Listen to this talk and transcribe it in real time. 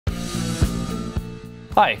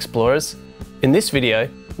Hi Explorers! In this video,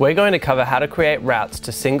 we're going to cover how to create routes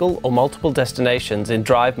to single or multiple destinations in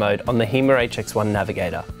drive mode on the Hema HX-1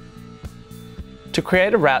 navigator. To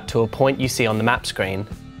create a route to a point you see on the map screen,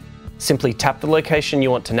 simply tap the location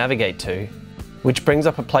you want to navigate to, which brings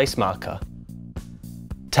up a place marker.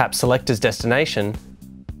 Tap Select as Destination,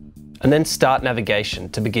 and then Start Navigation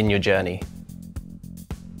to begin your journey.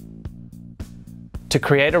 To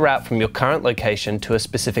create a route from your current location to a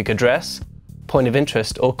specific address, point of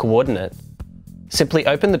interest or coordinate, simply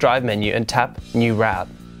open the Drive menu and tap New Route.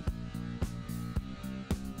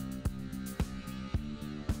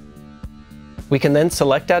 We can then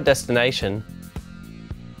select our destination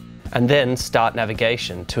and then start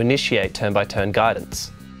navigation to initiate turn-by-turn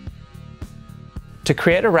guidance. To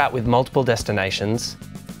create a route with multiple destinations,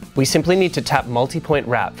 we simply need to tap Multipoint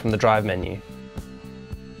Route from the Drive menu.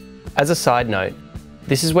 As a side note,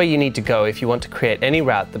 this is where you need to go if you want to create any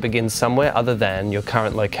route that begins somewhere other than your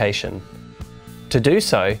current location. To do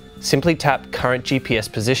so, simply tap Current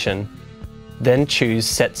GPS Position, then choose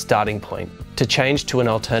Set Starting Point to change to an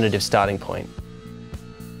alternative starting point.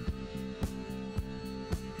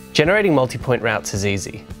 Generating multi-point routes is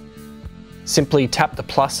easy. Simply tap the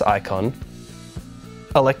plus icon,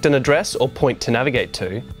 elect an address or point to navigate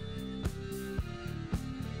to,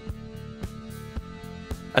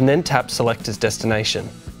 and then tap Select as Destination.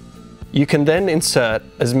 You can then insert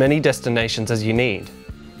as many destinations as you need,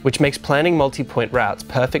 which makes planning multi-point routes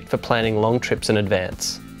perfect for planning long trips in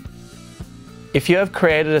advance. If you have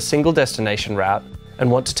created a single destination route and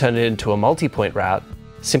want to turn it into a multi-point route,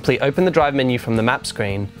 simply open the Drive menu from the map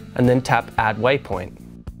screen and then tap Add Waypoint.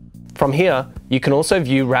 From here, you can also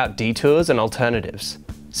view route detours and alternatives,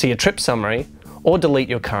 see a trip summary, or delete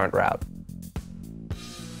your current route.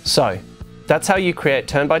 So, that's how you create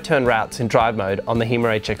turn-by-turn routes in drive mode on the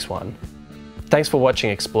Hema HX-1. Thanks for watching,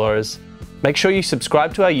 Explorers. Make sure you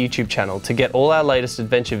subscribe to our YouTube channel to get all our latest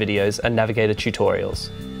adventure videos and navigator tutorials.